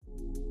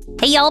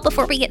Hey, y'all,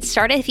 before we get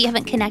started, if you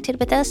haven't connected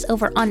with us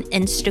over on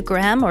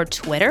Instagram or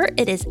Twitter,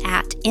 it is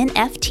at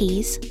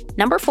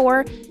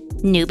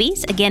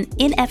NFTs4Newbies. Again,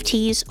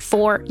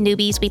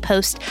 NFTs4Newbies. We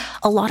post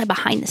a lot of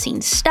behind the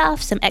scenes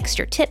stuff, some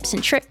extra tips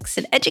and tricks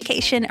and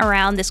education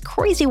around this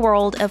crazy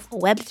world of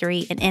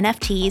Web3 and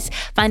NFTs.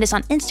 Find us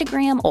on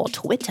Instagram or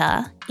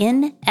Twitter,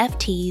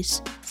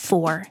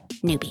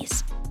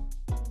 NFTs4Newbies.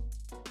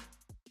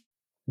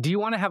 Do you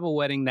want to have a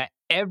wedding that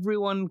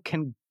everyone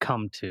can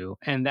come to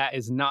and that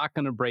is not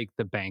going to break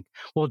the bank?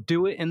 Well,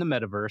 do it in the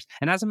metaverse.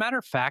 And as a matter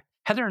of fact,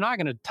 Heather and I are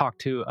going to talk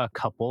to a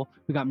couple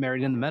who got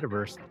married in the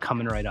metaverse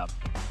coming right up.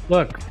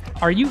 Look,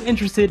 are you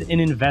interested in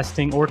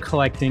investing or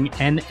collecting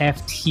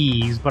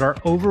NFTs but are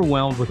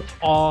overwhelmed with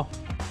all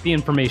the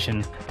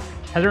information?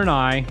 Heather and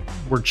I,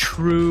 we're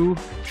true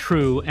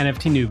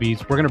NFT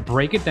newbies. We're going to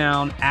break it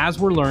down as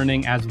we're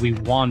learning, as we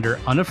wander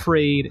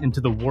unafraid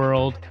into the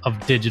world of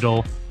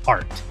digital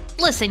art.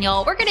 Listen,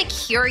 y'all, we're going to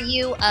cure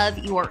you of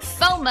your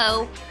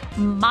FOMO,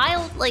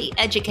 mildly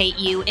educate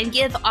you, and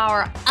give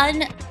our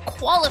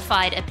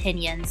unqualified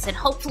opinions, and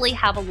hopefully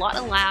have a lot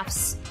of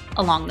laughs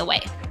along the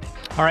way.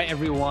 All right,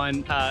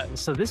 everyone.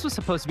 So this was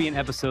supposed to be an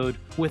episode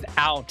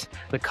without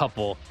the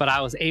couple, but I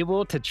was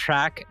able to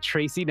track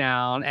Tracy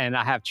down, and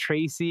I have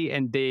Tracy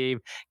and Dave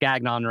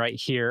Gagnon right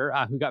here,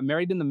 who got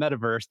married in the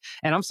metaverse.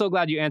 And I'm so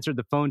glad you answered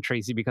the phone,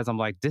 Tracy, because I'm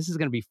like, this is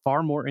going to be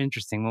far more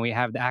interesting when we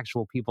have the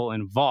actual people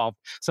involved.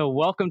 So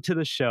welcome to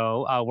the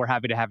show. We're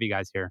happy to have you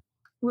guys here.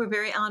 We're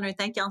very honored.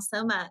 Thank y'all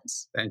so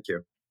much. Thank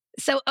you.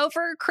 So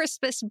over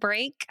Christmas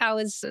break, I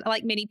was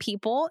like many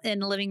people in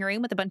the living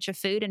room with a bunch of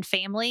food and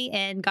family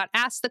and got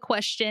asked the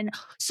question,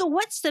 so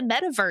what's the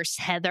metaverse,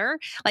 Heather?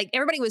 Like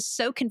everybody was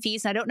so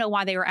confused. I don't know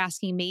why they were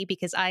asking me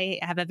because I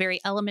have a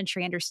very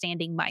elementary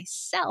understanding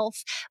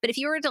myself. But if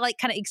you were to like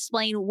kind of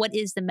explain what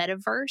is the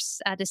metaverse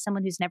to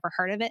someone who's never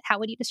heard of it, how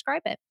would you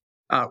describe it?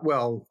 So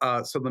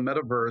the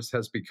metaverse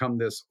has become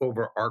this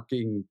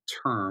overarching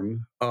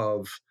term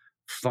of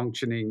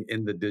functioning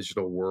in the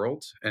digital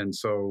world. And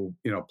so,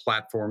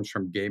 platforms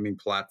from gaming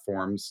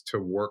platforms to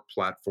work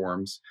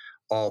platforms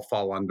all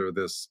fall under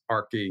this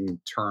arcing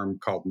term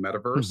called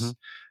metaverse.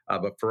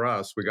 But for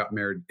us, we got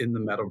married in the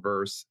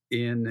metaverse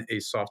in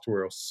a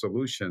software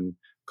solution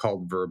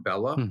called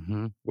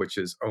Virbela, which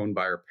is owned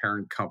by our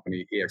parent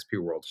company, eXp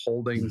World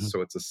Holdings.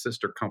 So it's a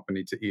sister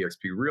company to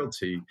eXp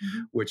Realty,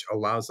 which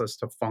allows us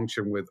to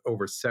function with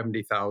over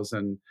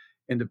 70,000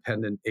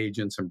 independent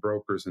agents and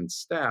brokers and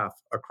staff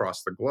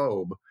across the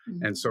globe.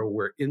 And so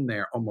we're in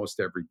there almost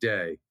every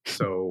day.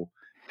 So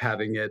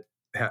having it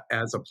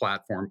as a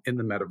platform in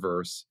the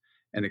metaverse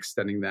and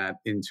extending that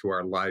into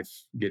our life,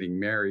 getting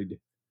married,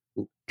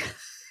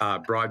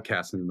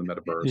 broadcasting in the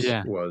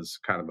metaverse was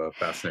kind of a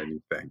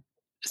fascinating thing.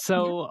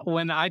 So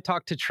when I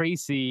talked to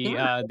Tracy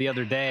the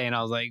other day, and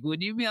I was like,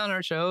 "Would you be on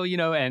our show?"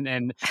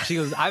 And she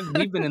goes,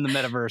 "We've been in the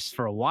metaverse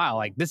for a while.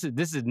 Like this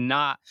is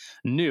not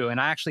new." And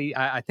I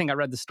think I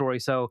read the story.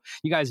 So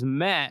you guys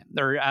met,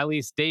 or at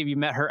least Dave, you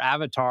met her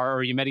avatar,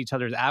 or you met each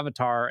other's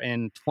avatar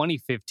in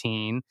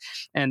 2015,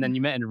 and then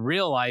you met in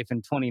real life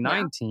in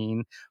 2019.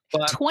 Yeah.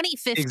 But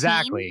 2015?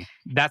 Exactly.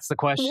 That's the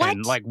question.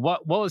 What? Like,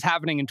 what was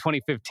happening in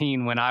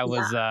 2015 when I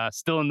was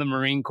still in the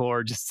Marine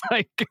Corps, just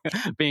like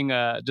being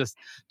just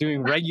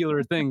doing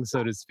regular things,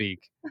 so to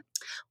speak?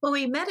 Well,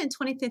 we met in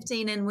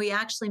 2015 and we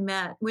met in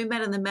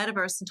the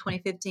metaverse in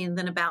 2015. And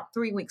then about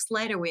 3 weeks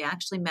later, we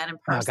actually met in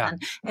person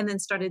and then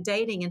started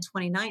dating in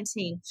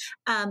 2019.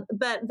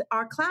 But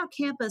our cloud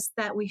campus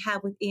that we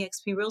have with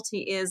eXp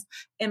Realty is,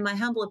 in my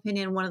humble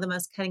opinion, one of the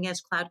most cutting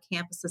edge cloud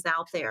campuses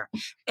out there.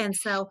 And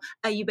so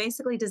you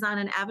basically design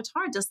an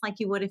avatar just like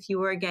you would if you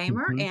were a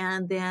gamer.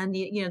 And then,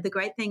 the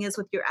great thing is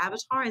with your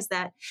avatar is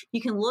that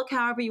you can look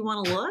however you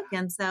want to look.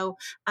 And so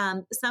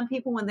some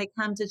people, when they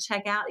come to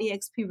check out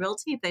eXp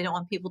Realty, if they don't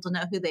want people to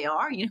know who they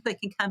are, they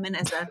can come in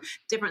as a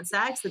different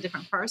sex, a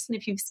different person.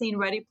 If you've seen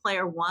Ready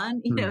Player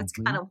One, it's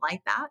kind of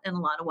like that in a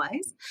lot of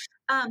ways.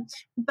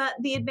 But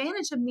the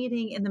advantage of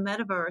meeting in the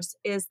metaverse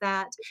is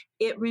that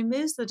it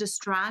removes the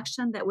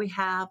distraction that we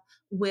have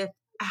with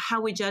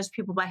how we judge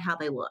people by how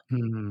they look,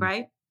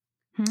 right?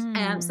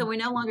 And so we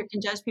no longer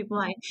can judge people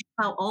by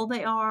how old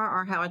they are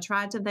or how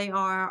attractive they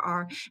are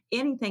or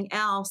anything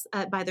else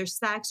by their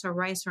sex or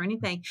race or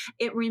anything.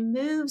 It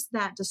removes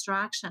that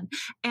distraction.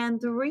 And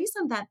the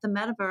reason that the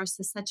metaverse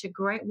is such a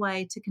great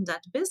way to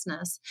conduct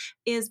business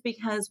is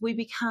because we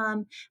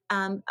become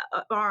the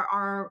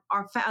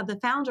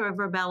founder of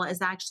Virbela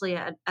is actually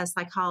a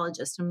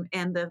psychologist,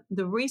 and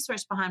the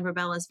research behind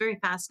Virbela is very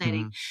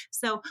fascinating.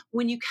 So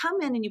when you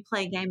come in and you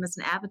play a game as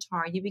an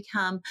avatar, you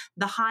become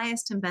the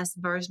highest and best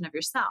version of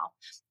yourself.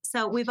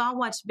 So we've all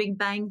watched Big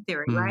Bang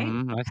Theory, right?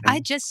 I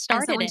just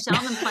started when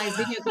Sheldon plays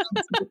video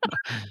games,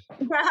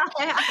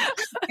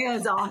 it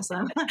was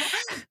awesome.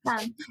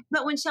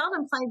 But when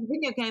Sheldon plays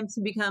video games,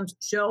 he becomes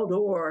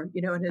Sheldor,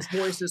 and his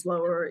voice is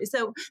lower.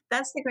 So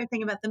that's the great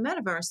thing about the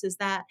metaverse is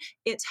that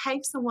it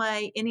takes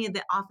away any of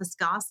the office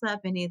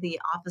gossip, any of the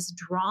office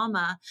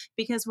drama,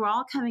 because we're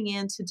all coming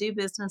in to do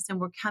business and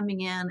we're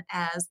coming in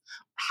as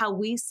how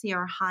we see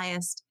our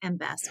highest and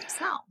best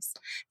selves.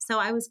 So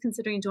I was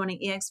considering joining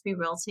eXp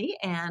Realty,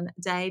 and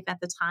Dave at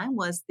the time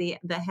was the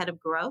head of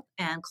growth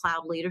and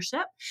cloud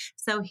leadership.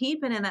 So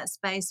he'd been in that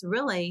space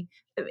really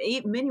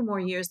many more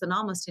years than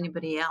almost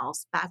anybody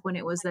else back when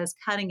it was as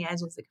cutting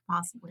edge as it could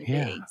possibly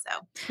be.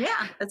 So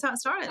yeah, that's how it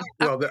started.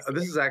 Well,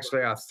 this is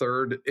actually our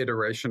third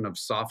iteration of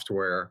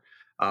software.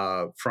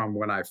 From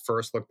when I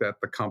first looked at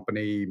the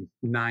company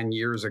 9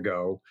 years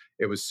ago,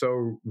 it was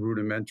so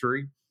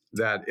rudimentary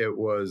that it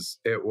was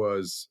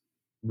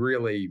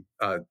really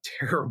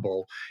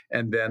terrible.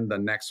 And then the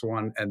next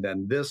one, and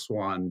then this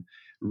one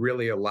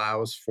really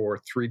allows for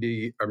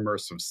 3D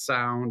immersive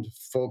sound,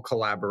 full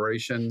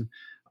collaboration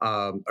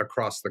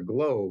across the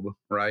globe,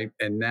 right?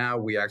 And now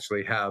we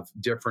actually have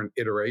different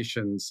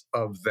iterations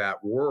of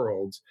that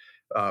world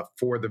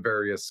for the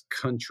various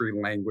country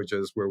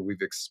languages where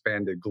we've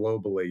expanded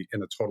globally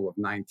in a total of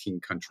 19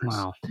 countries.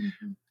 Wow.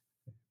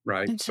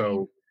 Right?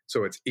 Insane.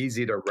 So it's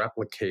easy to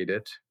replicate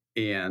it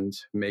and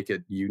make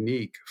it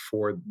unique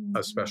for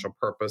a special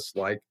purpose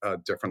like a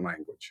different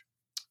language.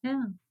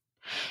 Yeah.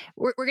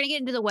 We're going to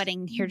get into the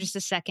wedding here just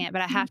a second,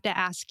 but I have to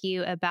ask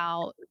you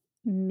about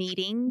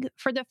meeting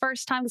for the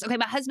first time. Okay,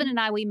 my husband and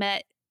I, we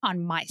met on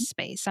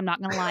MySpace. I'm not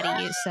going to lie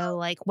to you. So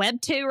like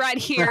Web 2 right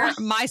here,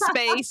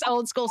 MySpace,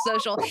 old school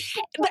social.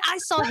 But I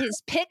saw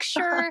his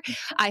picture,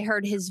 I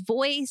heard his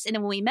voice. And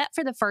then when we met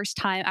for the first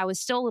time, I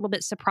was still a little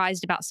bit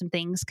surprised about some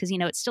things because, you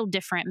know, it's still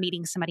different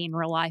meeting somebody in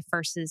real life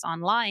versus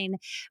online.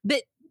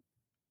 But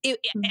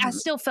I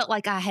still felt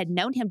like I had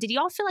known him. Did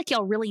y'all feel like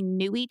y'all really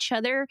knew each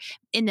other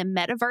in the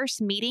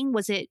metaverse meeting?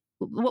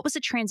 What was the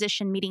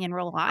transition meeting in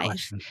real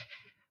life?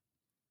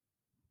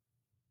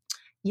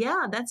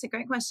 Yeah, that's a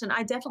great question.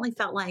 I definitely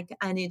felt like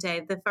I knew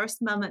Dave. The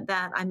first moment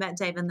that I met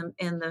Dave in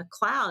the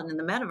cloud, in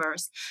the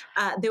metaverse,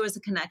 there was a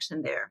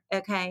connection there,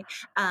 okay?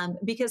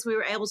 Because we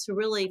were able to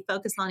really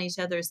focus on each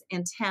other's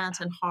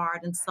intent and heart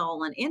and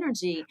soul and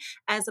energy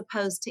as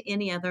opposed to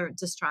any other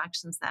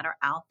distractions that are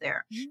out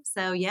there.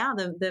 So yeah,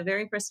 the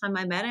very first time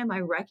I met him,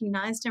 I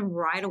recognized him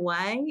right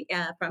away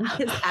from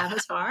his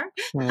avatar.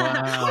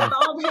 Wow. The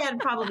bald head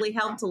probably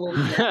helped a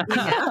little bit, you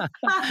know?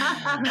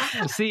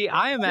 See,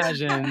 I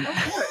imagine...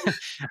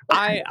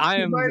 I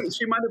am.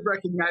 She might have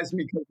recognized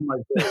me because of my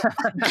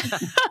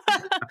voice.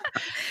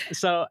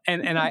 So,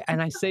 and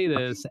I say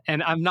this,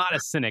 and I'm not a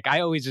cynic. I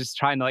always just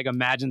try to like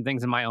imagine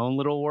things in my own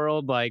little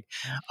world. Like,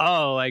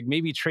 oh, like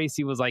maybe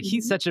Tracy was like,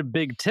 he's such a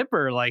big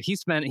tipper. Like he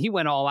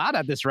went all out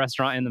at this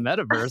restaurant in the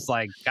metaverse.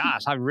 Like,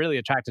 gosh, I'm really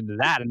attracted to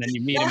that. And then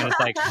you meet him, and it's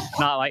like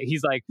not like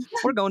he's like,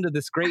 we're going to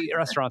this great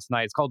restaurant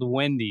tonight. It's called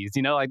Wendy's.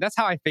 You know, like that's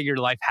how I figured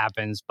life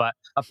happens, but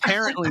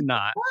apparently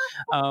not.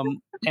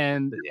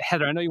 And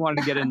Heather, I know you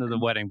wanted to get into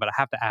the wedding, but I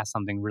have to ask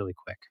something really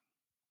quick.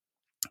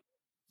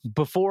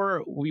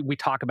 Before we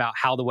talk about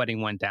how the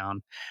wedding went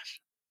down,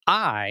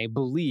 I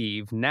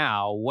believe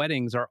now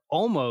weddings are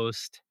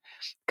almost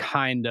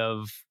kind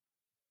of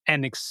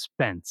an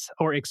expense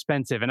or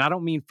expensive. And I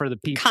don't mean for the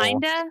people.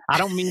 Kinda? I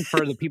don't mean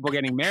for the people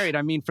getting married.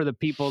 I mean for the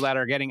people that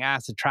are getting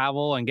asked to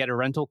travel and get a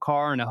rental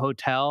car and a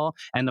hotel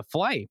and the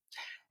flight.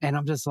 And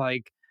I'm just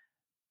like,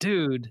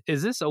 dude,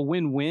 is this a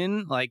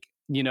win-win? Like,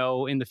 you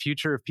know, in the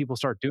future, if people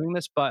start doing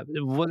this,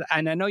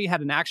 and I know you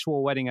had an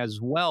actual wedding as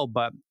well,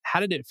 but how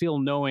did it feel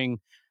knowing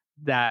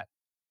that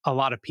a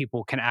lot of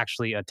people can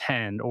actually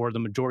attend, or the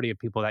majority of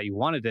people that you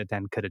wanted to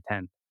attend could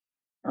attend?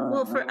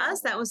 Well, for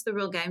us, that was the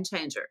real game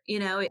changer, you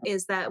know,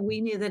 is that we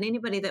knew that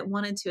anybody that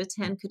wanted to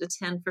attend could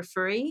attend for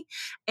free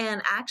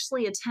and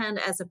actually attend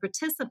as a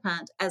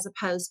participant as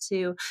opposed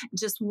to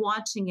just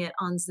watching it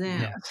on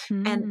Zoom. Yeah.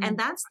 And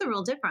that's the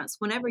real difference.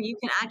 Whenever you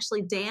can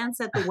actually dance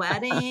at the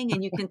wedding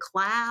and you can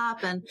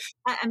clap, and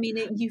I mean,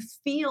 you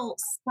feel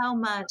so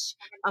much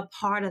a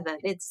part of it.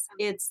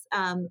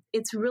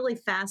 It's really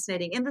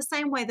fascinating in the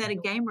same way that a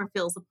gamer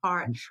feels a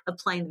part of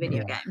playing the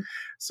video game.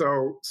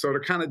 So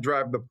to kind of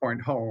drive the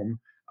point home,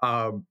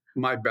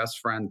 my best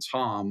friend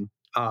Tom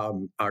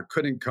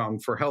couldn't come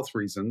for health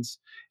reasons,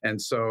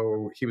 and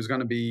so he was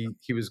going to be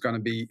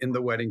in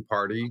the wedding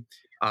party,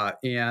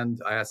 and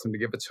I asked him to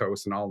give a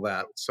toast and all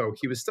that. So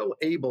he was still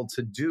able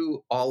to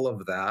do all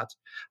of that.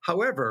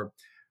 However,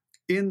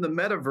 in the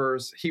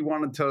metaverse, he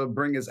wanted to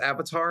bring his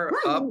avatar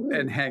up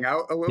and hang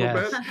out a little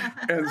bit.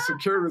 And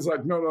security was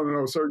like, no,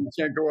 sir, you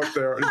can't go up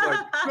there. And he's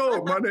like,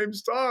 no, my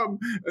name's Tom.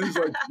 And he's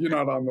like, you're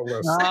not on the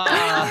list.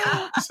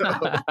 So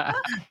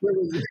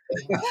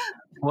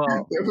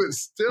there was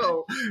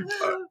still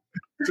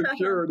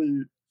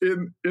security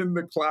in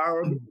the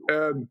cloud.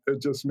 And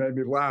it just made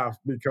me laugh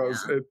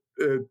because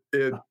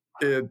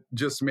it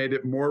just made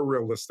it more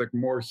realistic,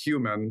 more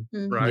human,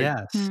 right?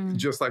 Yes.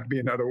 Just like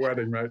being at a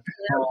wedding, right?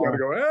 You gotta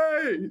go,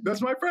 hey,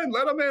 that's my friend,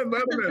 let him in.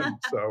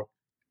 So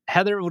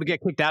Heather would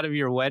get kicked out of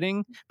your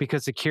wedding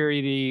because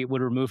security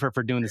would remove her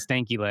for doing the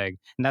stanky leg.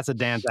 And that's a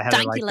dance that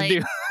Heather likes to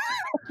do.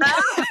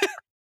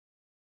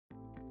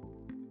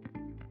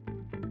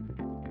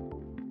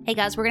 Hey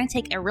guys, we're going to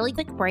take a really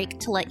quick break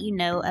to let you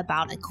know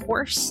about a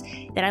course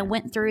that I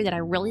went through that I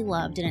really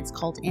loved, and it's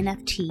called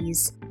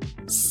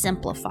NFTs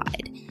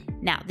Simplified.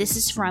 Now, this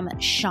is from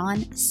Sean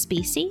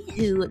Spacey,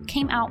 who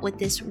came out with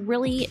this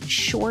really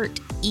short,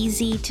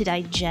 easy to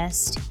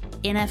digest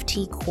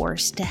NFT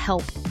course to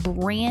help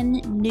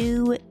brand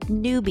new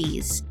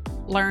newbies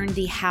learn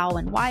the how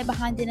and why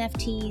behind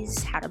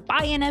NFTs, how to buy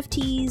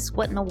NFTs,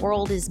 what in the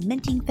world is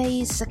minting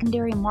phase,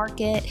 secondary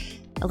market,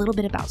 a little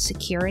bit about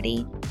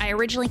security. I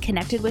originally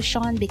connected with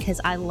Sean because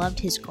I loved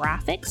his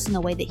graphics and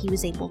the way that he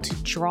was able to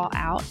draw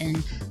out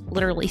and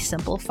literally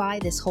simplify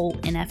this whole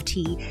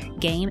NFT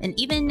game. And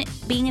even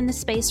being in the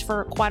space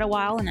for quite a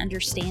while and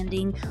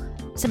understanding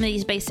some of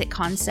these basic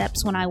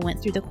concepts when I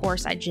went through the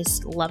course, I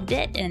just loved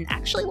it and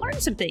actually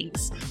learned some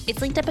things. It's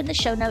linked up in the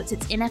show notes.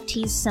 It's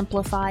NFTs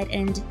Simplified,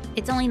 and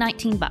it's only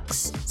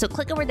 $19. So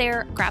click over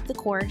there, grab the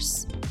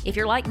course. If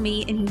you're like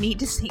me and you need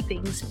to see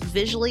things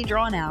visually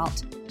drawn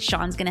out,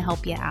 Sean's going to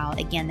help you out.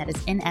 Again, that is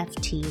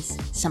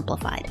NFTs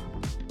Simplified.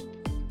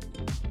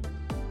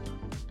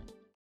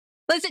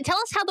 Listen, tell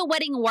us how the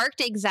wedding worked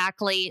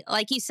exactly.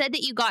 Like you said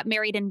that you got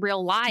married in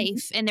real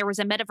life and there was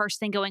a metaverse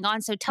thing going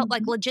on. So tell,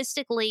 like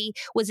logistically,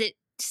 was it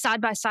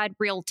side by side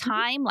real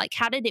time? Like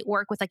how did it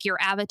work with like your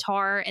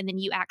avatar and then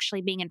you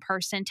actually being in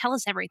person? Tell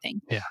us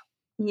everything. Yeah.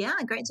 Yeah,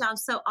 great job.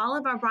 So all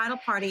of our bridal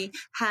party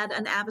had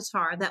an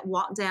avatar that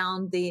walked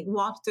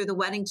through the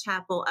wedding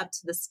chapel up to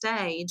the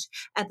stage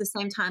at the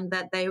same time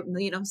that they,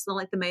 so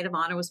like the maid of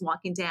honor was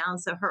walking down.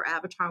 So her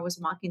avatar was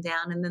walking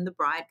down and then the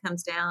bride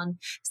comes down.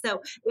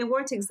 So it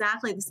worked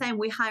exactly the same.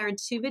 We hired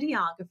 2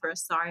 videographers.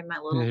 Sorry, my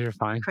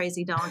little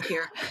crazy dog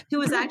here, who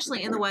was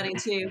actually in the wedding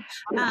too.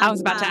 I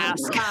was about to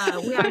ask.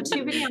 We hired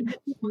 2 videographers,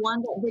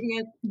 one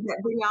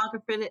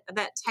videographer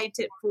that taped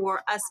it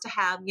for us to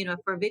have,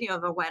 for a video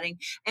of a wedding,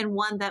 and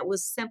one that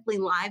was simply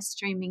live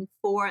streaming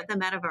for the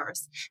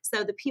metaverse.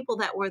 So the people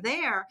that were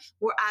there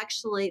were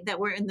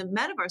in the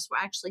metaverse were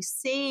actually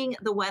seeing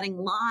the wedding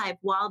live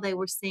while they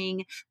were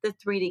seeing the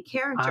 3D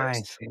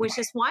characters, which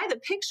is why the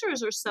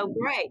pictures are so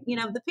great.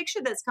 The picture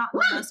that's gotten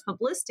the most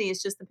publicity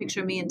is just the picture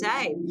of me and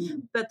Dave.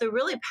 But the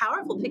really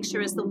powerful picture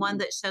is the one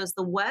that shows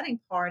the wedding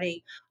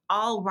party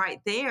all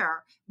right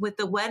there with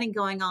the wedding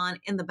going on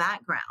in the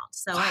background.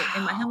 So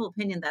in my humble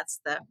opinion, that's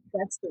the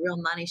real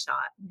money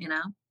shot,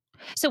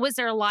 So was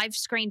there a live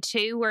screen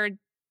too where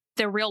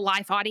the real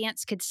life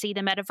audience could see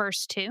the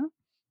metaverse too?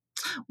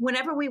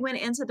 Whenever we went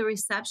into the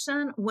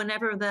reception,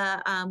 whenever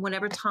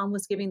Tom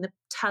was giving the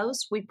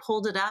toast, we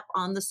pulled it up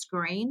on the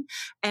screen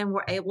and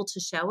were able to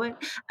show it.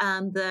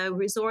 The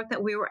resort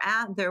that we were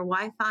at, their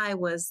Wi-Fi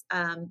was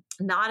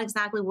not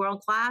exactly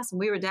world class, and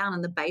we were down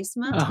in the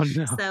basement. Oh,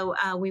 no.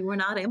 So we were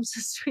not able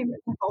to stream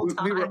it the whole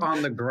time. We were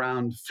on the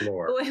ground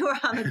floor. We were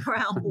on the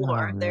ground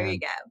floor. Oh, there you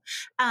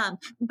go.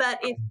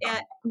 But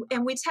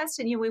and we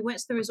tested, we went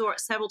to the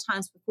resort several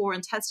times before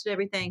and tested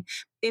everything.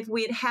 If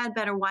we had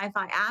better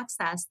Wi-Fi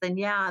access, then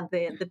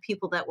the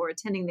people that were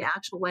attending the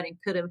actual wedding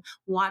could have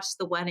watched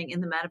the wedding in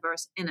the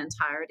metaverse in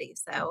entirety.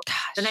 So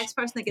the next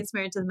person that gets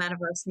married to the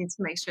metaverse needs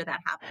to make sure that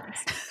happens.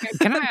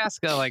 Can I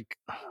ask,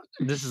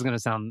 this is going to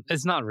sound,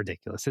 it's not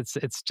ridiculous.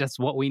 It's just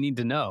what we need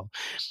to know.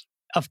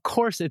 Of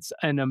course, it's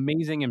an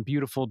amazing and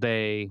beautiful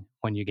day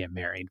when you get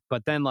married,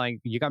 but then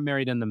you got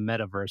married in the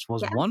metaverse.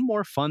 Was one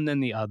more fun than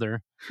the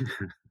other?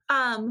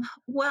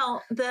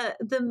 Well, the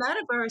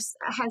metaverse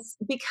has,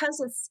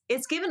 because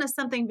it's given us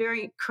something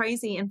very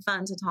crazy and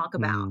fun to talk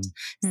about.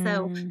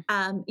 So,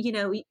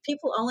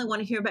 people only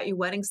want to hear about your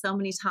wedding so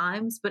many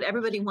times, but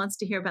everybody wants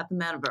to hear about the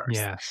metaverse.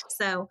 Yes.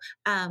 So,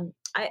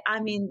 I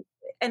mean,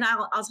 and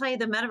I'll tell you,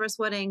 the metaverse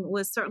wedding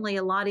was certainly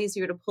a lot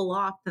easier to pull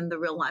off than the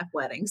real life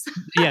weddings.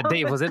 Yeah,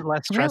 Dave, was it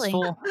less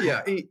stressful? Really?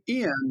 Yeah,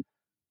 Ian.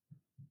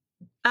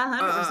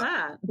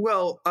 100%.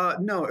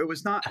 No, it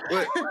was not.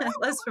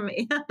 Less for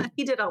me.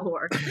 He did all the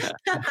work.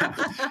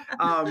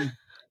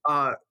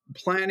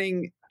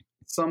 Planning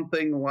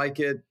something like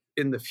it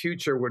in the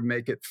future would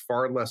make it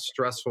far less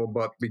stressful,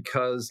 but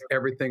because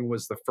everything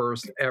was the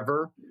first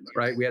ever,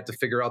 right? We had to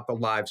figure out the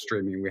live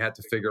streaming. We had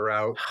to figure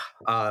out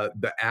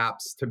the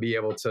apps to be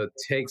able to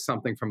take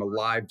something from a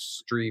live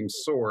stream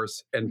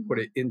source and put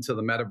it into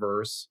the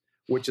metaverse,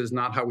 which is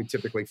not how we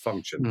typically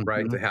function,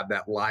 right? To have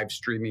that live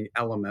streaming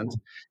element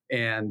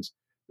and,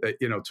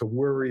 to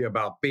worry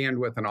about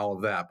bandwidth and all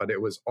of that. But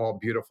it was all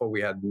beautiful. We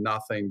had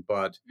nothing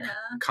but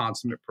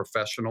consummate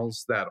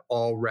professionals that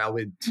all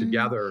rallied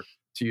together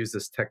to use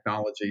this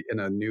technology in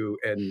a new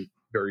and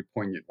very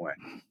poignant way.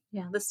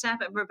 Yeah, the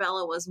staff at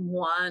Virbela was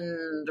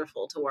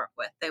wonderful to work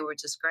with. They were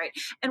just great.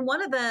 And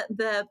one of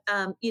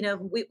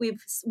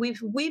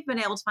we've been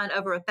able to find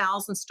over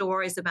 1,000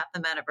 stories about the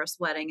metaverse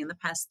wedding in the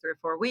past 3 or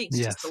 4 weeks,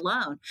 just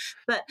alone.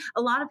 But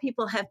a lot of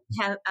people have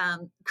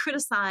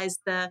criticized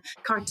the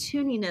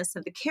cartooniness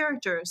of the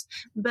characters,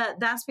 but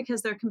that's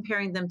because they're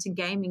comparing them to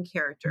gaming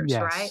characters,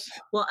 right?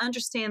 Well,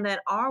 understand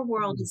that our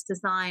world is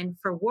designed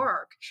for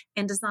work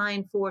and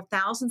designed for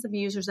thousands of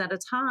users at a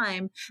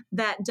time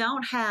that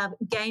don't have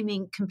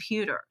gaming computers,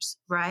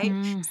 right?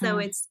 So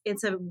it's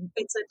a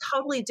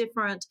totally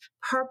different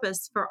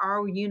purpose for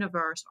our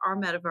universe, our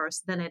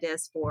metaverse, than it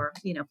is for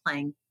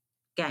playing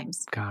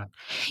games. God,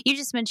 you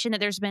just mentioned that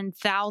there's been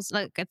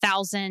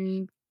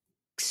 1,000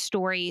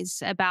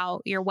 stories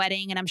about your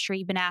wedding, and I'm sure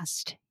you've been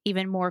asked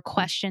even more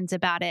questions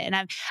about it. And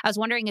I was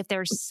wondering if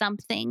there's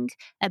something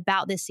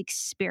about this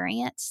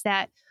experience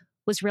that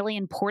was really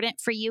important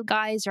for you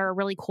guys, or a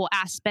really cool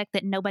aspect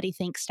that nobody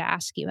thinks to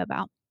ask you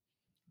about.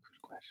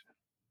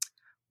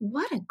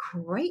 What a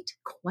great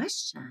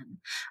question.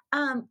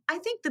 I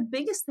think the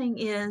biggest thing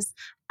is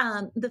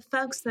the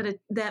folks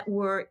that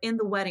were in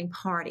the wedding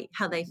party,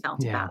 how they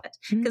felt about it.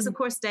 Because, of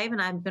course, Dave and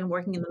I have been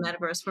working in the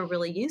metaverse. We're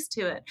really used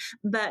to it.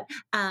 But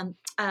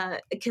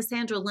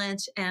Cassandra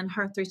Lynch and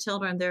her 3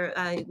 children, they're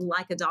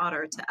like a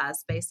daughter to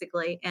us,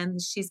 basically.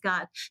 And she's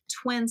got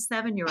twin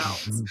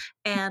 7-year-olds.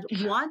 And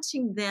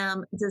watching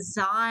them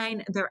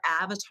design their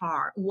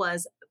avatar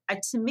was,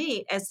 to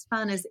me, as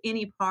fun as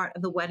any part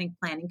of the wedding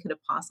planning could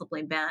have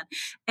possibly been.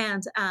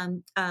 And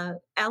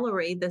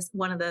Ellery,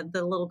 one of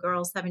the little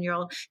girls,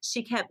 7-year-old,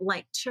 she kept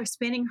like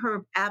spinning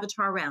her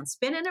avatar around,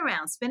 spinning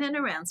around.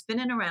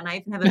 I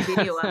even have a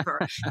video of her.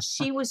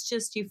 She was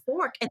just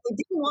euphoric, and they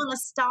didn't want to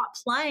stop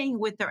playing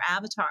with their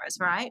avatars,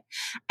 right?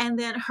 And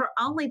then her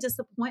only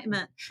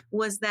disappointment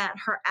was that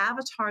her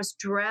avatar's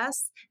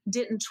dress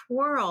didn't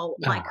twirl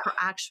like her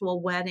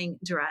actual wedding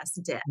dress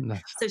did.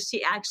 So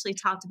she actually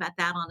talked about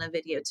that on a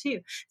video too.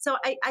 So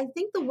I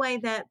think the way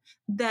that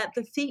the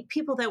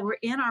people that were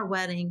in our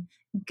wedding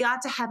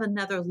got to have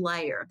another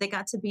layer. They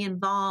got to be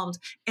involved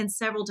in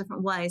several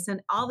different ways.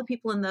 And all the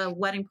people in the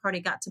wedding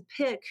party got to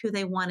pick who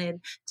they wanted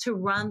to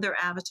run their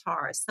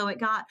avatars. So it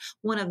got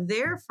one of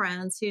their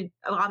friends, who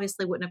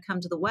obviously wouldn't have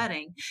come to the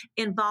wedding,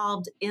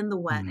 involved in the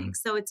wedding.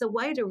 So it's a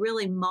way to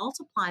really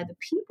multiply the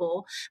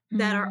people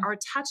that are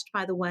touched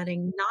by the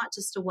wedding, not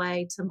just a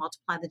way to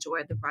multiply the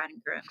joy of the bride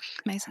and groom.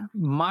 Amazing.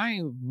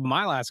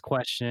 My last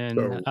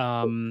question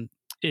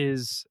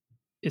is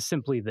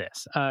simply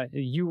this.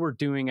 You were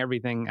doing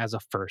everything as a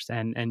first,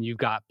 and you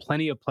got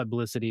plenty of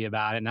publicity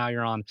about it. Now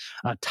you're on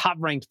a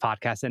top-ranked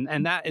podcast,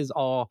 and that is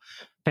all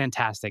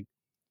fantastic.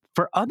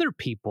 For other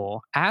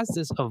people, as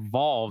this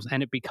evolves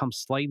and it becomes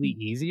slightly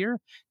easier,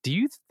 do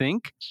you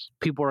think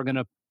people are going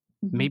to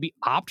maybe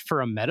opt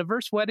for a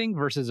metaverse wedding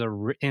versus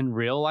in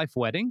real life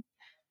wedding?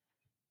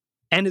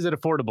 And is it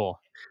affordable?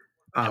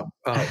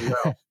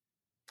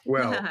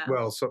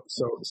 Well, so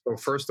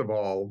first of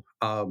all,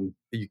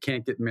 you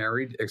can't get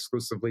married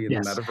exclusively in the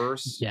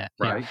metaverse,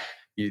 right?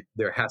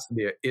 There has to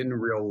be an in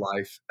real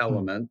life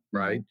element,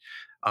 right?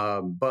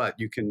 But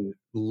you can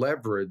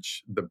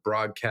leverage the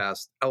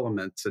broadcast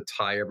element to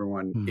tie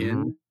everyone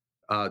in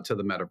to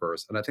the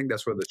metaverse. And I think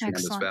that's where the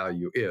tremendous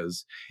value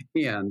is.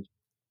 And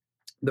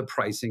the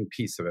pricing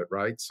piece of it,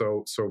 right?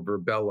 So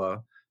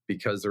Virbela,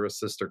 because they're a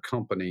sister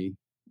company,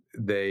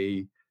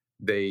 they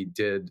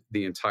did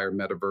the entire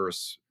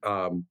metaverse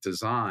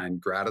design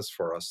gratis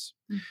for us.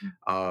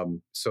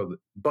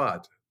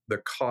 But the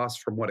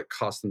cost from what it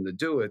cost them to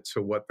do it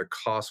to what the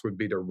cost would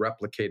be to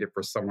replicate it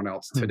for someone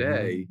else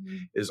today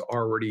is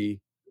already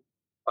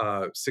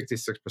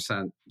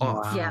 66%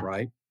 off,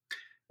 right?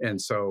 And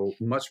so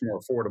much more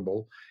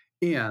affordable.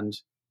 And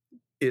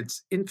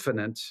it's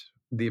infinite,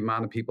 the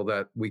amount of people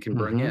that we can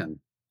bring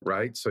in,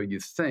 right? So you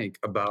think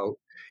about,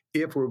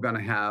 if we're going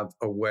to have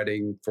a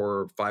wedding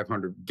for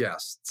 500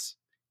 guests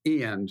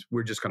and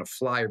we're just going to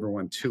fly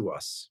everyone to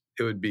us,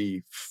 it would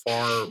be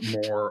far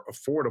more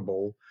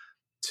affordable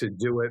to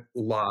do it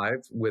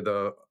live with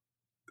the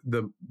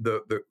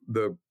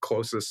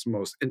closest,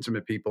 most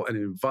intimate people, and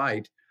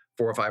invite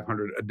 400 or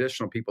 500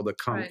 additional people to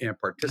come and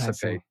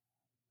participate,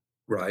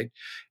 right?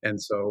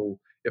 And so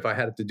if I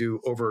had it to do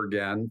over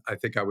again, I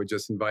think I would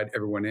just invite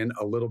everyone in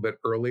a little bit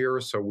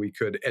earlier so we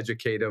could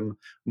educate them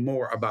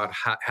more about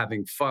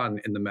having fun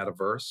in the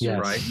metaverse,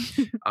 right?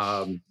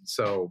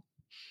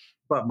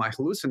 But my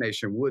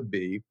hallucination would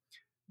be,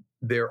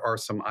 there are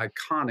some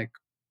iconic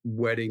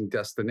wedding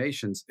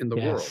destinations in the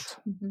world.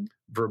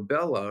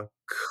 Virbela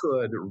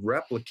could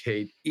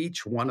replicate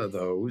each one of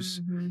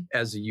those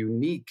as a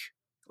unique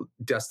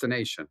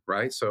destination,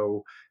 right?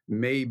 So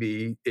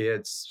maybe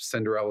it's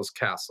Cinderella's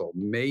castle,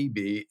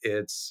 maybe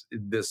it's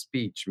this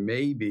beach,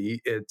 maybe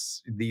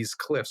it's these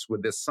cliffs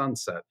with this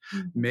sunset,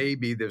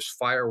 maybe there's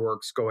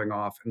fireworks going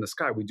off in the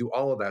sky. We do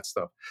all of that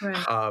stuff.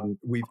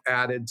 We've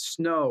added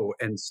snow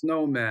and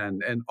snowmen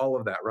and all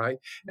of that, right?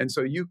 And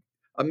so you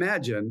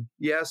imagine,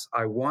 yes,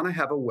 I want to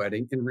have a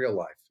wedding in real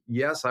life.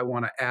 Yes, I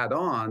want to add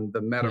on the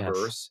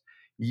metaverse.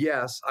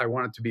 Yes, I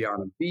want it to be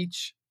on a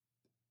beach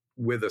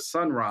with a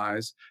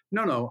sunrise.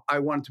 No, I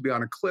want it to be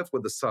on a cliff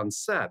with a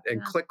sunset,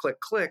 and click, click,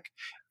 click.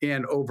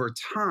 And over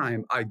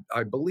time,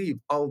 I believe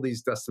all of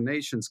these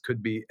destinations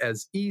could be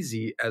as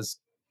easy as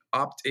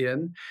opt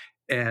in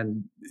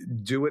and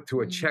do it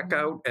through a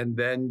checkout. And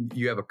then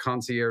you have a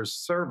concierge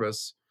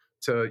service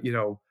to,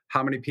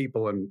 how many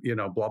people and,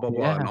 blah, blah,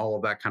 blah, and all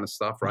of that kind of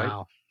stuff, right?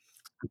 Wow.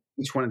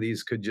 Each one of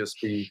these could just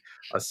be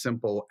a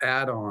simple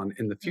add-on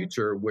in the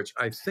future, which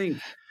I think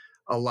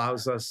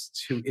allows us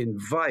to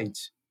invite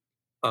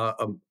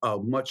a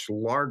much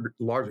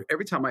larger.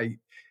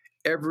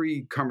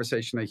 Every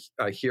conversation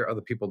I hear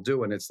other people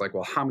do, and it's like,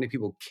 well, how many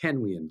people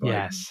can we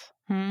invite?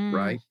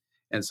 Right?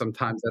 And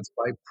sometimes that's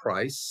by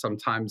price.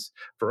 Sometimes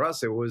for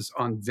us, it was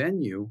on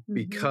venue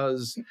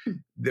because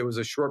there was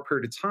a short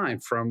period of time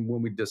from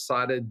when we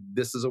decided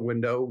this is a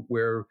window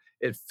where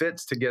it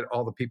fits to get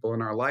all the people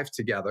in our life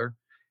together,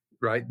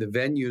 right? The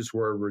venues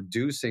were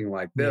reducing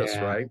like this,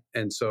 right?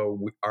 And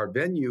so our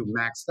venue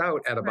maxed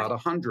out at about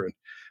 100.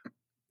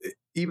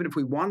 Even if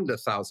we wanted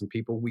 1,000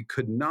 people, we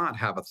could not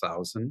have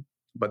 1,000.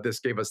 But this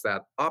gave us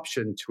that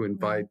option to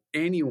invite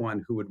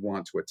anyone who would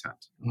want to attend.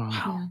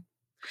 Wow.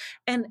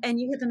 And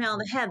you hit the nail on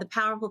the head. The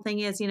powerful thing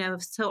is,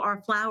 so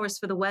our flowers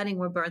for the wedding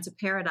were birds of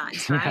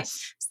paradise, right?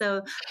 Yes.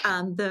 So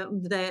the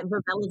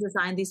Virbela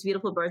designed these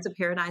beautiful birds of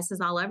paradises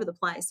all over the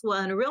place.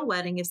 Well, in a real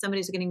wedding, if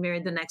somebody's getting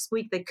married the next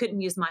week, they couldn't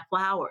use my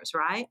flowers,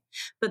 right?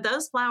 But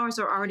those flowers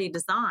are already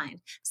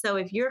designed. So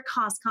if you're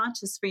cost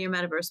conscious for your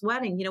metaverse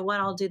wedding, you know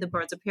what? I'll do the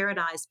birds of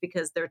paradise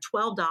because they're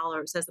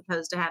 $12 as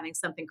opposed to having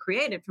something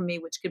created for me,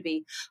 which could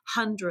be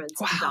hundreds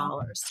of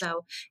dollars.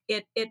 So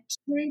it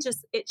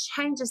changes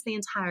the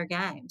entire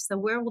game. So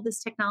where will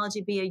this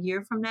technology be a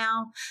year from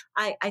now?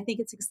 I think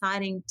it's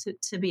exciting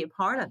to be a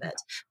part of it.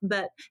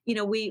 But,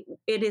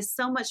 it is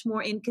so much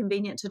more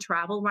inconvenient to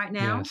travel right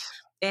now.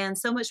 And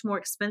so much more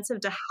expensive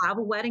to have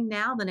a wedding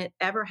now than it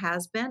ever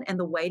has been. And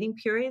the waiting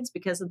periods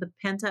because of the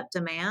pent up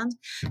demand.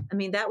 I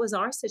mean, that was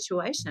our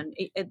situation.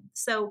 It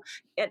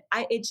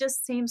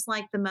just seems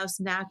like the most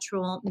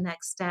natural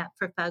next step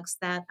for folks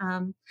that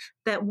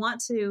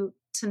want to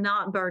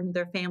not burden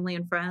their family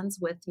and friends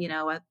with,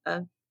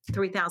 a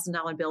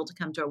 $3,000 bill to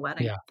come to a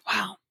wedding. Yeah.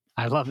 Wow.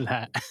 I love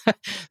that.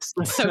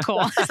 So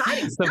cool.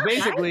 So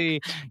basically,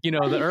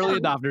 the early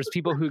adopters,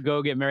 people who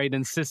go get married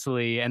in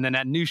Sicily and then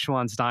at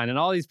Neuschwanstein, and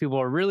all these people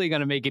are really going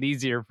to make it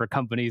easier for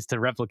companies to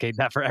replicate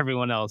that for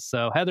everyone else.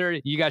 So Heather,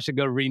 you guys should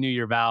go renew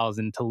your vows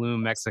in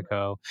Tulum,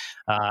 Mexico.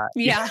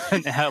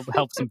 And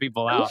help some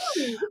people out.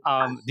 Do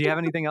you have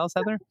anything else,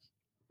 Heather?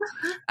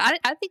 I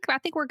think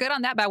we're good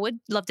on that, but I would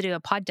love to do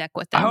a pod deck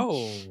with them.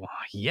 Oh,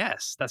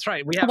 yes, that's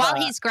right. We have, while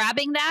he's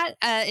grabbing that,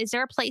 is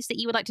there a place that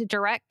you would like to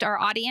direct our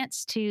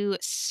audience to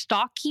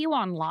stalk you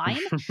online?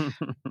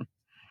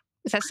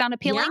 Does that sound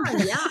appealing?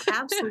 Yeah,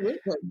 absolutely.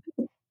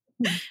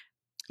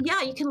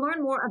 Yeah, you can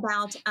learn more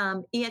about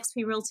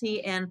eXp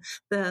Realty and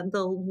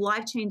the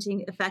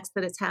life-changing effects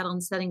that it's had on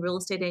setting real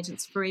estate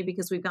agents free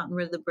because we've gotten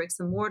rid of the bricks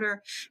and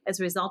mortar. As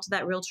a result of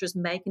that, realtors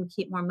make and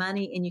keep more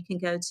money. And you can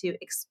go to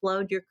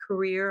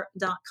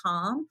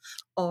explodeyourcareer.com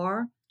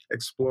or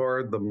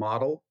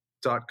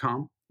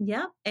explorethemodel.com.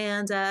 Yeah.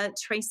 And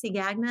Tracy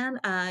Gagnon,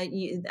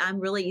 I'm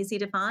really easy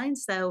to find.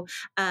 So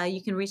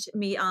you can reach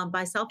me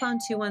by cell phone,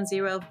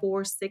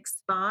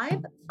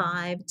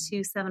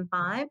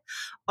 210-465-5275,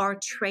 or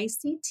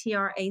Tracy,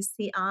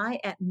 TRACI,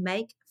 at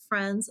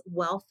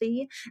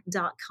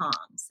makefriendswealthy.com.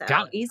 So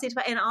easy to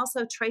find. And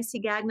also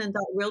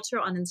tracygagnon.realtor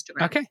on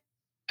Instagram. Okay.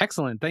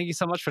 Excellent. Thank you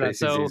so much for that.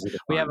 So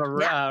we have a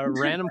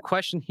random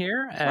question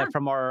here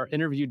from our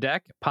interview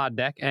deck, pod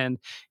deck, and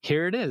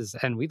here it is.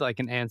 And we'd like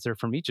an answer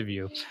from each of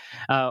you.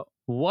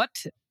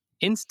 What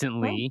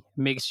instantly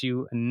makes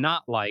you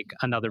not like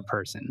another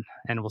person?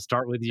 And we'll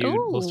start with you.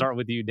 Ooh. We'll start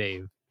with you,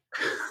 Dave.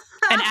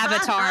 An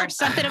avatar.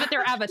 Something about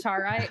their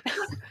avatar, right?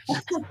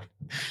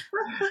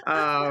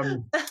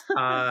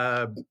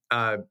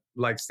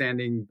 Like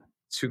standing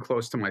too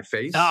close to my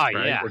face. Oh,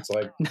 right? yeah. It's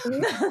like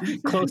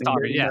close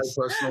talker, yes.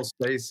 Personal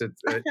space.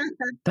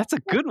 That's a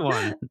good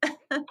one.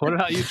 What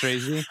about you,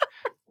 Tracy?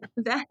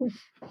 That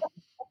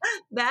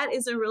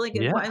is a really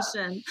good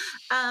question.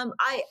 I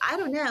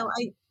don't know.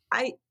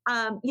 I'm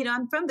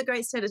from the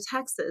great state of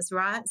Texas,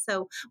 right?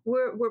 So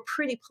we're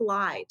pretty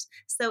polite.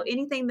 So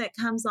anything that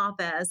comes off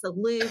as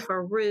aloof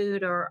or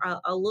rude or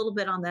a little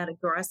bit on that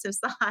aggressive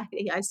side,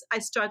 I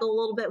struggle a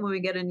little bit when we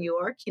go to New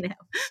York,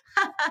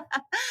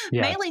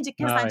 mainly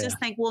because I just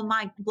think, well,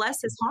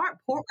 bless his heart,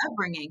 poor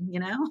upbringing,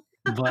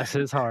 Bless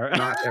his heart.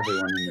 Not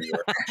everyone in New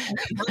York.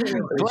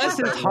 Bless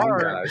his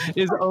heart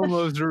is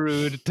almost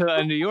rude to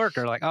a New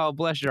Yorker. Like, oh,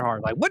 bless your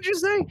heart. Like, what'd you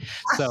say?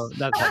 So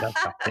that's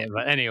it.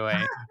 But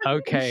anyway,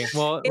 okay.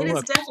 Well, it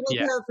is definitely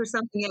code for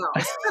something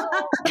else.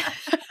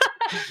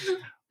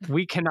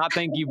 We cannot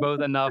thank you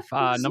both enough.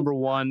 Number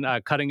one,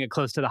 cutting it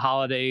close to the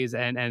holidays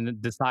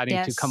and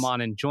deciding to come on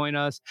and join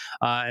us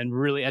and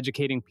really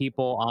educating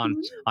people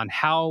on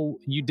how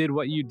you did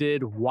what you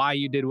did, why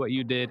you did what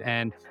you did,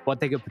 and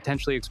what they could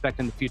potentially expect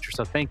in the future.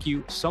 So thank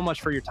you so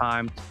much for your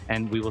time,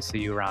 and we will see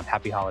you around.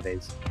 Happy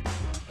holidays.